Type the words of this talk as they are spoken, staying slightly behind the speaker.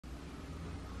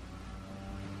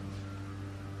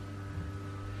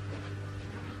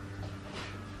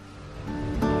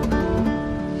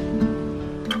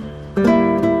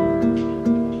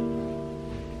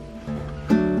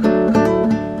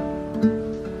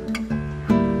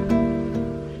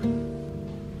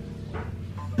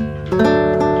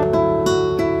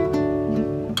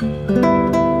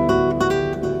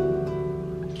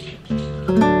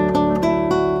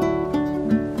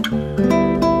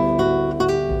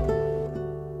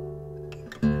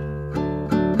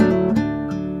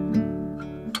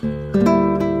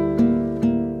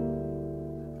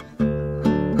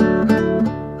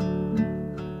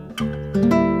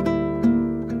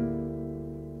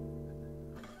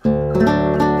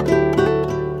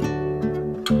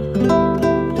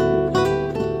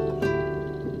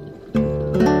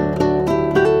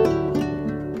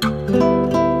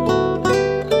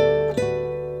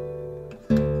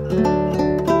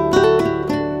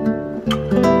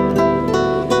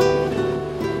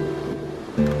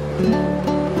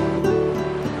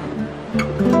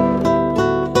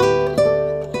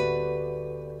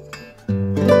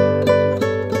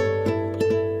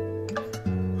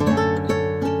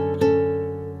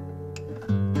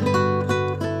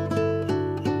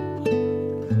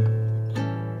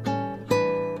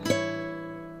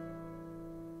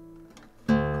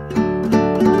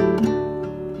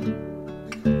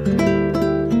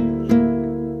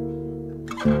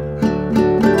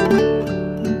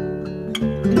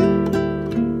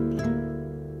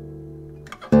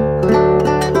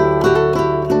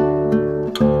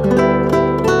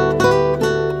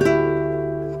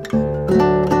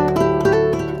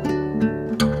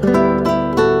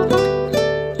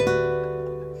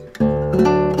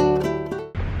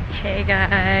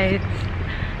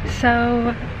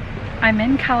So I'm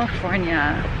in California.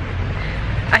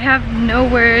 I have no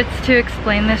words to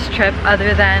explain this trip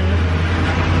other than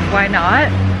why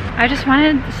not? I just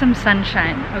wanted some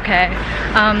sunshine, okay?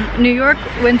 New York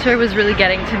winter was really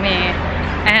getting to me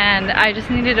and I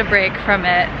just needed a break from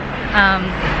it.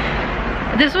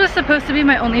 This was supposed to be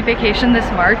my only vacation this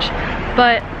March,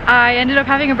 but I ended up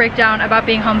having a breakdown about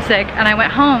being homesick and I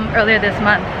went home earlier this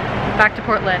month, back to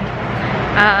Portland.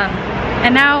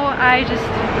 And now I just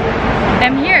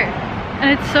am here.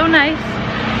 And it's so nice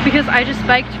because I just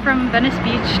biked from Venice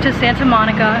Beach to Santa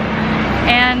Monica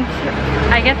and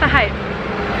I get the hype.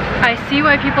 I see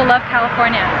why people love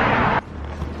California.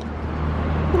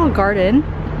 Little garden.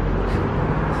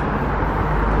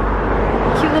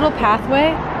 Cute little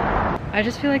pathway. I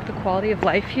just feel like the quality of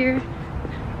life here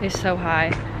is so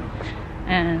high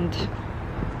and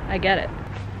I get it.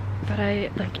 But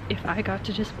if I got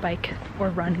to just bike or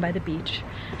run by the beach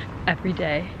every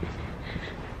day,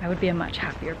 I would be a much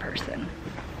happier person.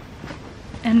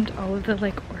 And all of the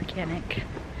organic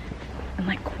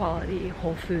and quality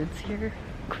Whole Foods here,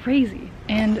 crazy.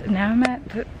 And now I'm at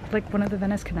one of the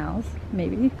Venice canals,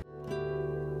 maybe.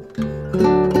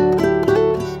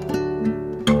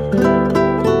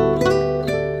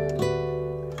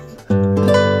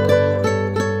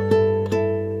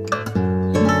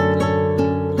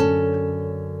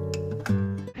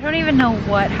 Know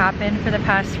what happened for the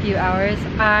past few hours.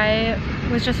 I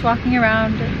was just walking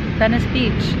around Venice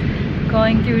Beach,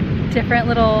 going through different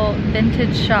little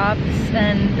vintage shops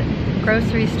and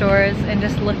grocery stores and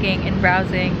just looking and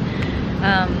browsing.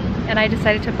 And I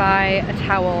decided to buy a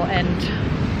towel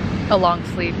and a long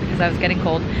sleeve because I was getting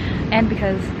cold and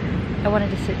because I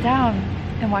wanted to sit down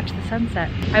and watch the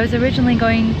sunset. I was originally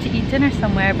going to eat dinner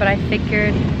somewhere, but I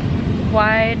figured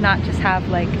why not just have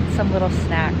some little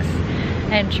snacks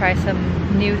and try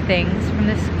some new things from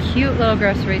this cute little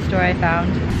grocery store I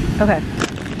found. Okay,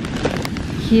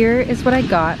 here is what I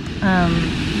got.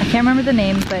 I can't remember the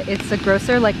name, but it's a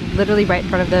grocer literally right in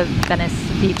front of the Venice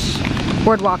Beach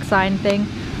boardwalk sign thing.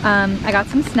 I got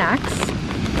some snacks.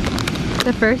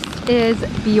 The first is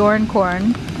Bjorn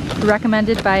corn,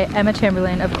 recommended by Emma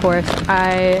Chamberlain, of course.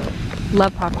 I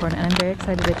love popcorn and I'm very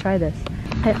excited to try this.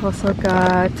 I also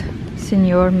got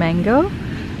Senor Mango.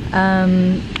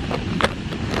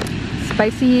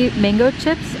 Spicy mango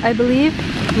chips, I believe.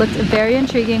 Looked very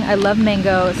intriguing. I love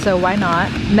mango, so why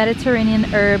not? Mediterranean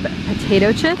herb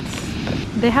potato chips.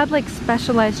 They had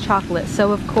specialized chocolate,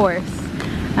 so of course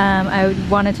I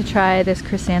wanted to try this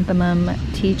chrysanthemum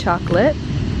tea chocolate.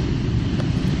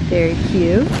 Very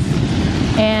cute.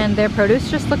 And their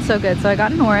produce just looked so good, so I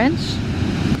got an orange.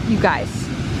 You guys,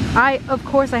 of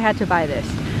course I had to buy this.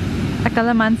 A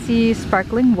calamansi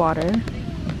sparkling water.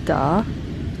 Duh.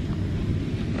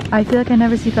 I feel like I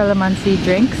never see calamansi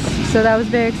drinks, so that was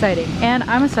very exciting. And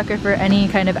I'm a sucker for any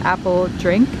kind of apple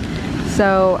drink,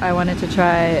 so I wanted to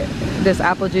try this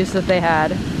apple juice that they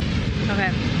had. Okay,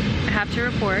 I have to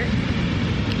report.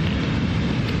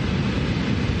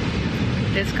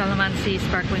 This calamansi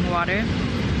sparkling water,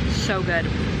 so good.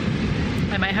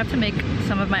 I might have to make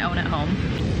some of my own at home.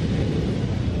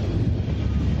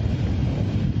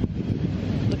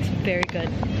 Looks very good.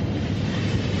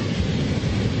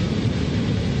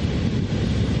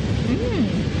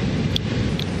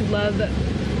 Love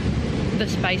the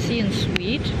spicy and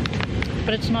sweet,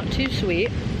 but it's not too sweet.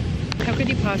 How could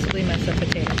you possibly mess up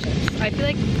potato chips? I feel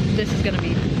like this is gonna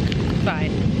be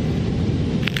fine.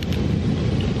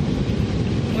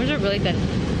 Those are really thin.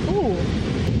 Ooh,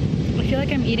 I feel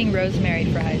like I'm eating rosemary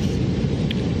fries.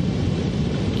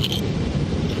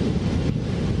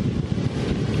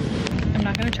 I'm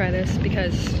not gonna try this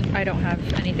because I don't have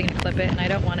anything to clip it and I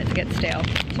don't want it to get stale,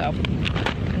 so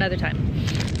another time.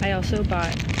 I also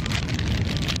bought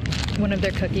one of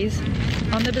their cookies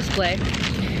on the display.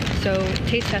 So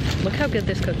taste test, look how good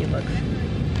this cookie looks.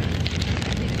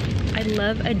 I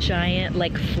love a giant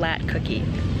flat cookie.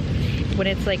 When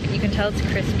it's you can tell it's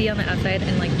crispy on the outside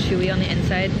and chewy on the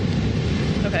inside.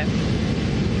 Okay.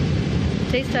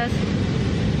 Taste test.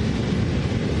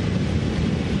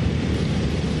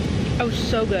 Oh,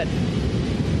 so good.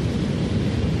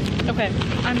 Okay,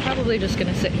 I'm probably just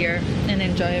gonna sit here and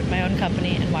enjoy my own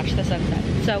company and watch the sunset.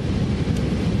 So,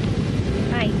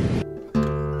 bye.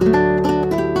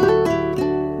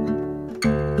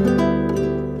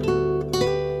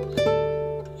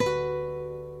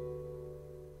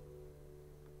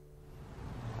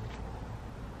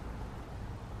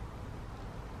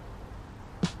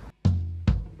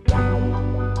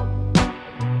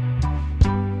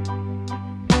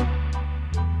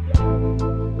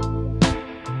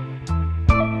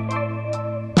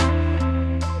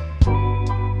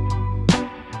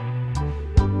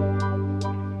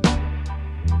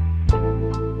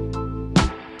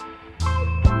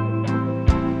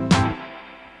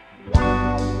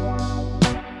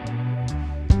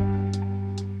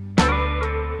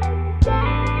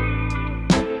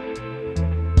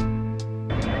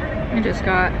 just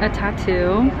got a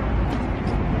tattoo.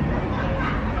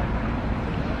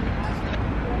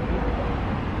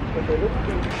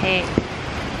 Hey,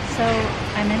 so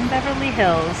I'm in Beverly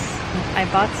Hills. I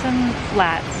bought some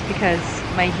flats because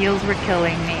my heels were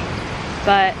killing me.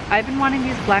 But I've been wanting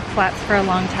these black flats for a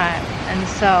long time, and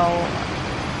so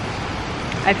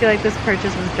I feel like this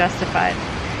purchase was justified.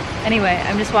 Anyway,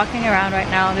 I'm just walking around right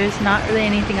now. There's not really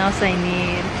anything else I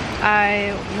need.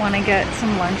 I want to get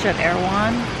some lunch at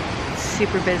Erewhon. It's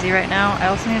super busy right now. I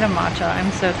also need a matcha.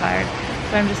 I'm so tired.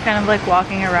 So I'm just kind of like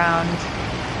walking around.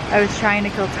 I was trying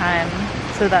to kill time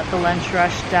so that the lunch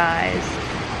rush dies,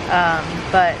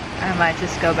 but I might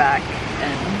just go back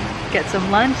and get some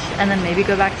lunch and then maybe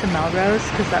go back to Melrose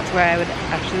because that's where I would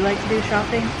actually like to do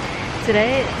shopping.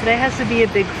 Today has to be a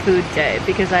big food day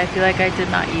because I feel like I did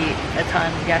not eat a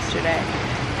ton yesterday,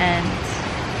 and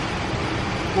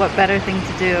what better thing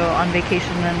to do on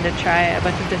vacation than to try a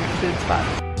bunch of different food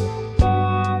spots.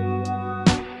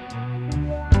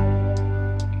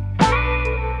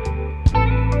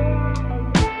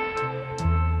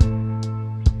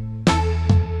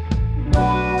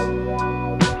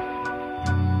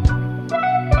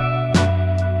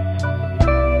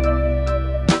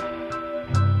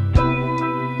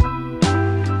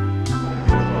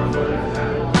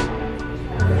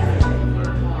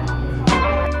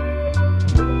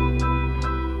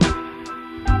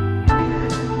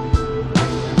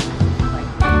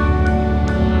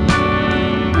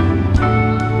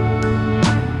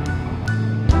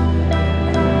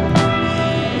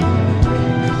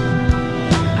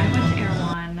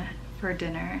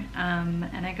 Dinner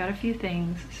and I got a few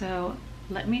things, so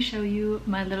let me show you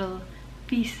my little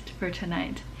feast for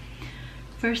tonight.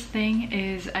 First thing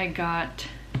is I got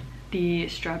the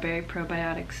strawberry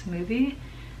probiotic smoothie.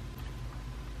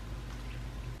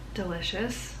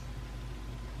 Delicious.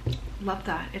 Love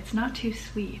that. It's not too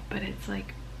sweet, but it's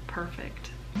like perfect.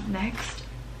 Next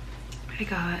I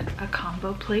got a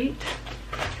combo plate,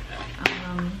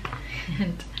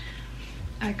 and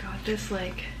I got this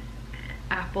like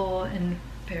apple and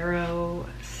farro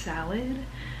salad,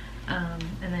 and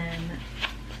then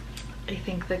I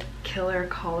think the killer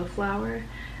cauliflower,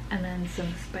 and then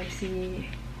some spicy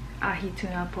ahi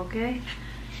tuna poke,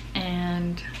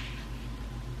 and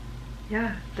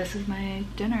yeah, this is my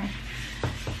dinner.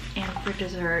 And for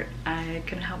dessert, I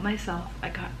couldn't help myself. I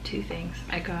got two things.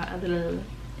 I got a little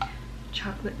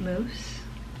chocolate mousse.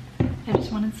 I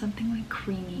just wanted something like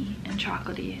creamy and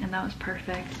chocolatey, and that was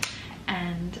perfect.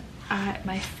 And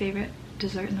my favorite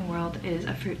dessert in the world is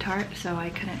a fruit tart, so I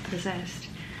couldn't resist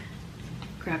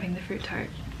grabbing the fruit tart.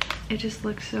 It just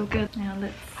looks so good. Now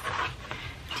let's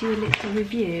do a little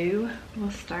review.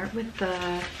 We'll start with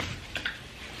the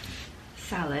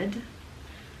salad.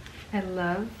 I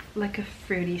love like a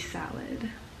fruity salad.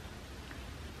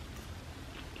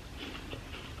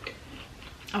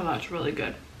 Oh, that's really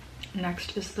good.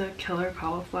 Next is the killer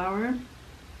cauliflower.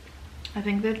 I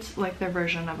think that's like their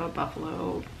version of a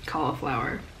buffalo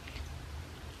cauliflower.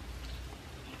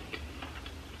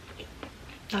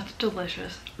 That's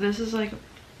delicious. This is like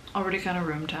already kind of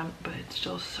room temp, but it's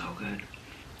still so good.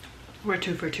 We're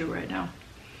 2 for 2 right now.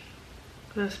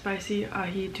 The spicy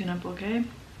ahi tuna poke.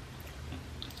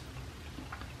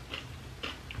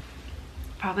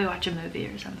 Probably watch a movie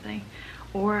or something.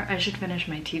 Or I should finish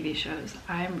my TV shows.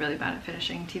 I'm really bad at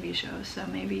finishing TV shows, so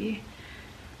maybe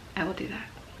I will do that.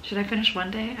 Should I finish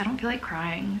one day? I don't feel like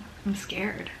crying. I'm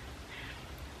scared.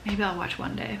 Maybe I'll watch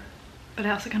one day. But I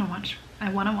also kind of want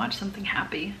to watch something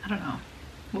happy. I don't know.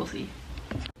 We'll see.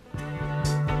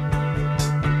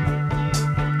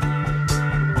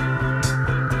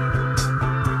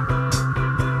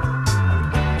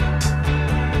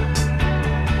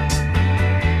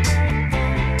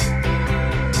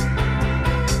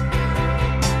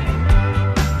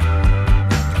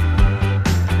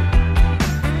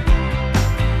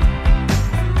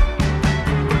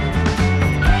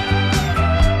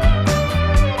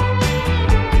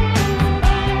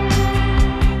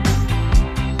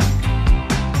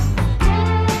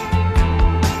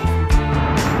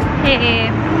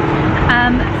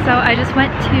 So I just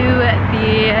went to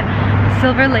the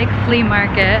Silver Lake Flea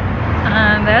Market.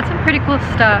 They had some pretty cool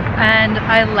stuff, and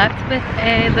I left with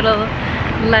a little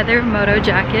leather moto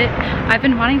jacket. I've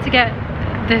been wanting to get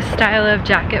this style of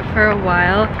jacket for a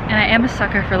while, and I am a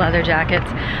sucker for leather jackets.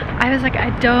 I was like,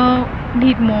 I don't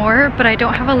need more, but I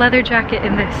don't have a leather jacket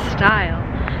in this style,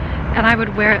 and I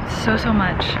would wear it so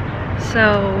much.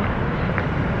 So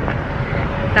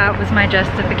that was my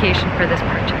justification for this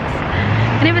purchase.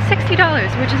 And it was $60,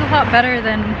 which is a lot better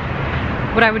than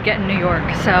what I would get in New York.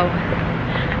 So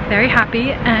very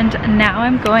happy. And now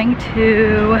I'm going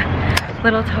to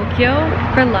Little Tokyo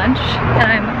for lunch,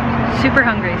 and I'm super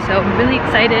hungry, so I'm really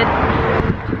excited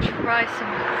to try some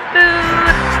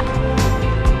food.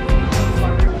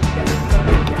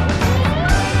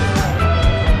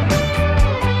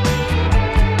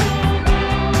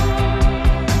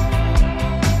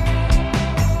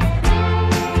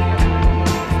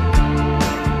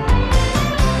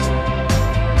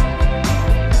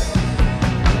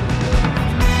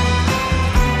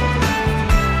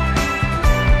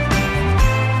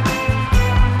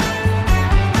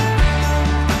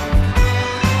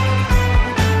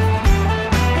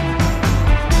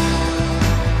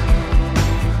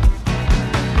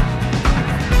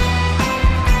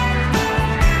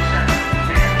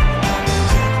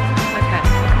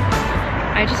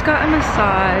 I just got a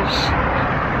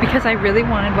massage because I really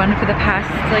wanted one for the past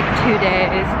like 2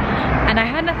 days and I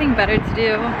had nothing better to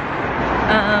do.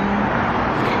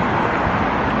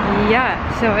 Yeah,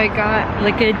 so I got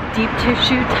like a deep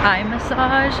tissue Thai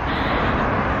massage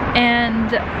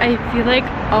and I feel like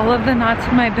all of the knots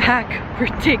in my back were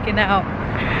taken out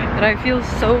and I feel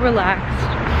so relaxed.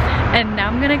 And now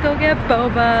I'm gonna go get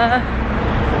boba.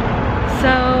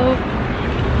 So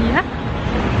yeah,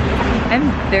 I'm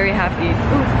very happy.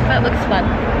 Ooh, that looks fun.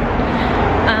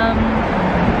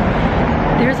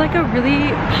 There's like a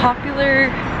really popular,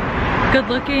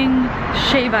 good-looking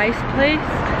shave ice place,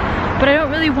 but I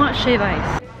don't really want shave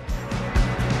ice.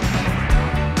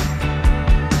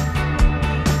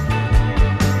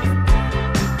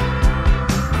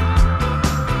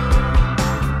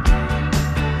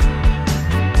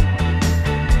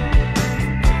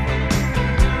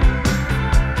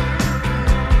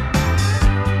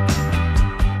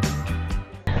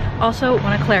 Also,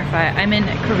 want to clarify, I'm in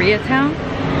Koreatown.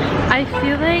 I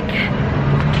feel like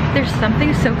there's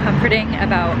something so comforting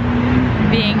about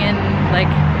being in like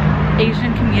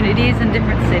Asian communities in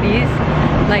different cities.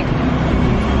 Like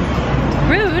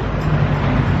rude,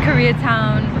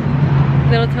 Koreatown,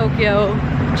 Little Tokyo,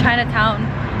 Chinatown,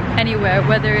 anywhere,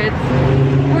 whether it's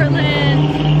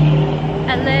Portland,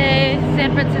 LA,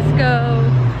 San Francisco,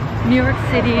 New York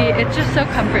City, it's just so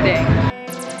comforting.